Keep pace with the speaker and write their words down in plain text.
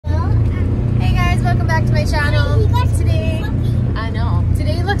to my channel. Today, I know,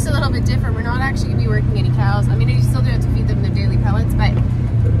 today looks a little bit different. We're not actually going to be working any cows. I mean, I still do have to feed them their daily pellets, but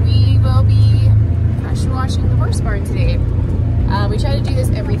we will be pressure washing the horse barn today. We try to do this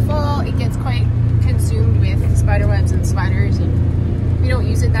every fall. It gets quite consumed with spider webs and spiders, and we don't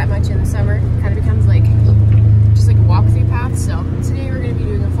use it that much in the summer. It kind of becomes like just like a walk-through path. So today we're going to be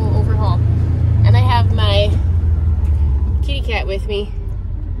doing a full overhaul. And I have my kitty cat with me.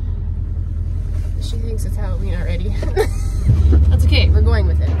 She thinks it's Halloween already. That's okay, we're going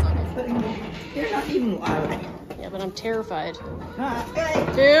with it. It's all good. You're not even loud. Yeah, but I'm terrified. Okay.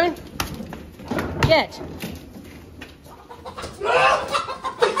 Boone, get.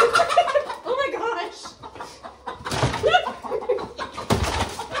 Oh my gosh!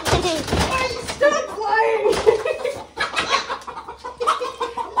 Stop flying!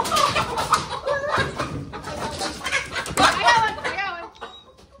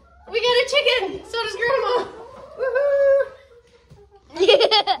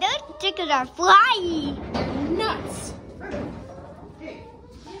 Those chickens are flying. Nuts. Okay,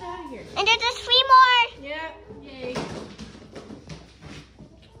 get out of here. And there's just 3 more. Yeah, yay.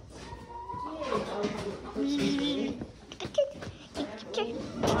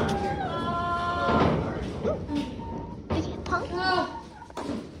 Oh,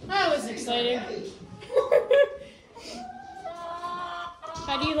 that was exciting.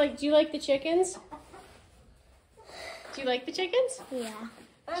 Do you like the chickens? Do you like the chickens? Yeah.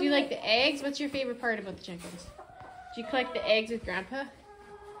 Do you like the eggs? What's your favorite part about the chickens? Do you collect the eggs with Grandpa?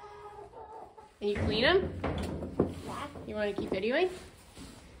 And you clean them? Yeah. You want to keep videoing?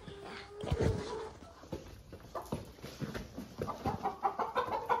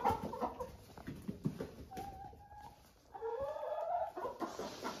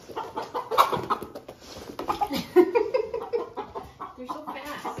 They're so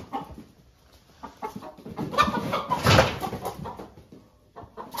fast.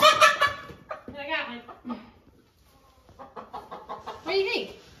 I got one. What do you think?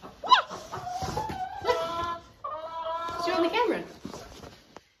 Look. Show on the camera.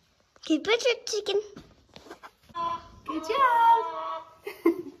 Keep it your chicken. Good job.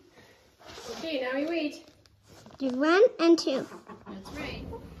 Okay, now we wait. Do 1 and 2. That's right.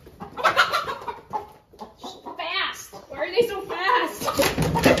 Fast. Why are they so fast?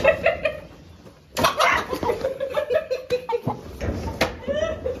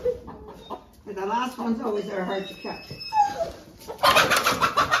 The last ones always are hard to catch. I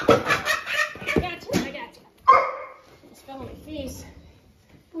got you. It fell on my face.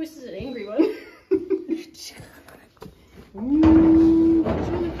 Oh, this is an angry one. Ooh,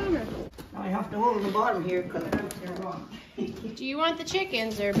 show the camera. I have to hold the bottom here because they're wrong. Do you want the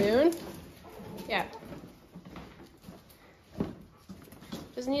chickens there, Boone? Yeah.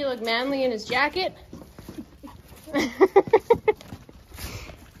 Doesn't he look manly in his jacket?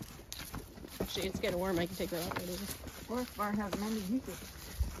 Actually, it's getting warm. I can take that off. Horse barn has many heaters.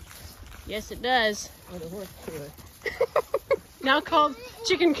 Yes, it does. Or the horse trailer. Now called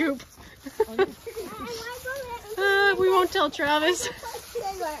Chicken Coop. We won't tell Travis.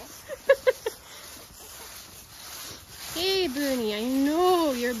 Hey, Booney, I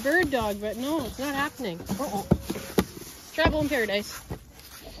know you're a bird dog, but no, it's not happening. Travel in paradise.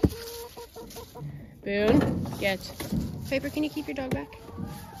 Boone, get. Piper, can you keep your dog back?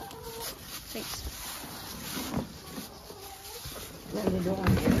 Thanks. Come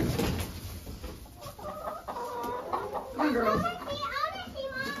on, girls.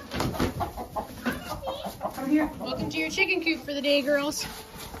 Come here. Welcome to your chicken coop for the day, girls.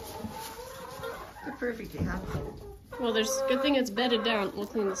 You're perfectly happy. Well, there's a good thing it's bedded down. We'll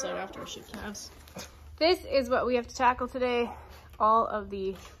clean this out after our shit calves. This is what we have to tackle today. All of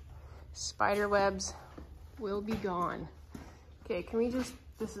the spider webs will be gone. Okay, can we just,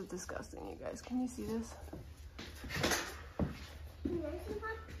 this is disgusting, you guys. Can you see this?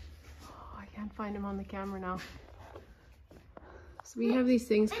 Oh, I can't find him on the camera now. So we have these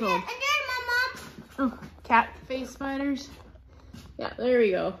things called cat face spiders. Yeah, there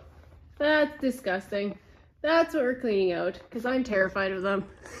we go. That's disgusting. That's what we're cleaning out because I'm terrified of them.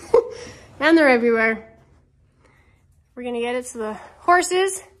 And they're everywhere. We're gonna get it so the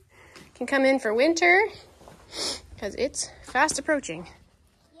horses can come in for winter because it's fast approaching.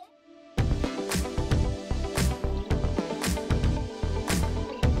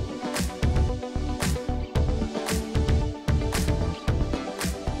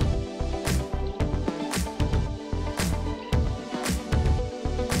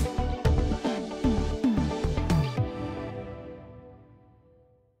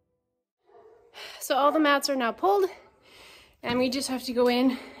 So all the mats are now pulled and we just have to go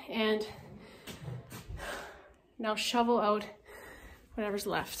in and now shovel out whatever's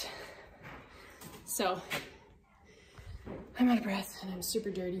left. So I'm out of breath and I'm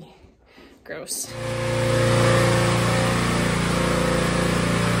super dirty. Gross.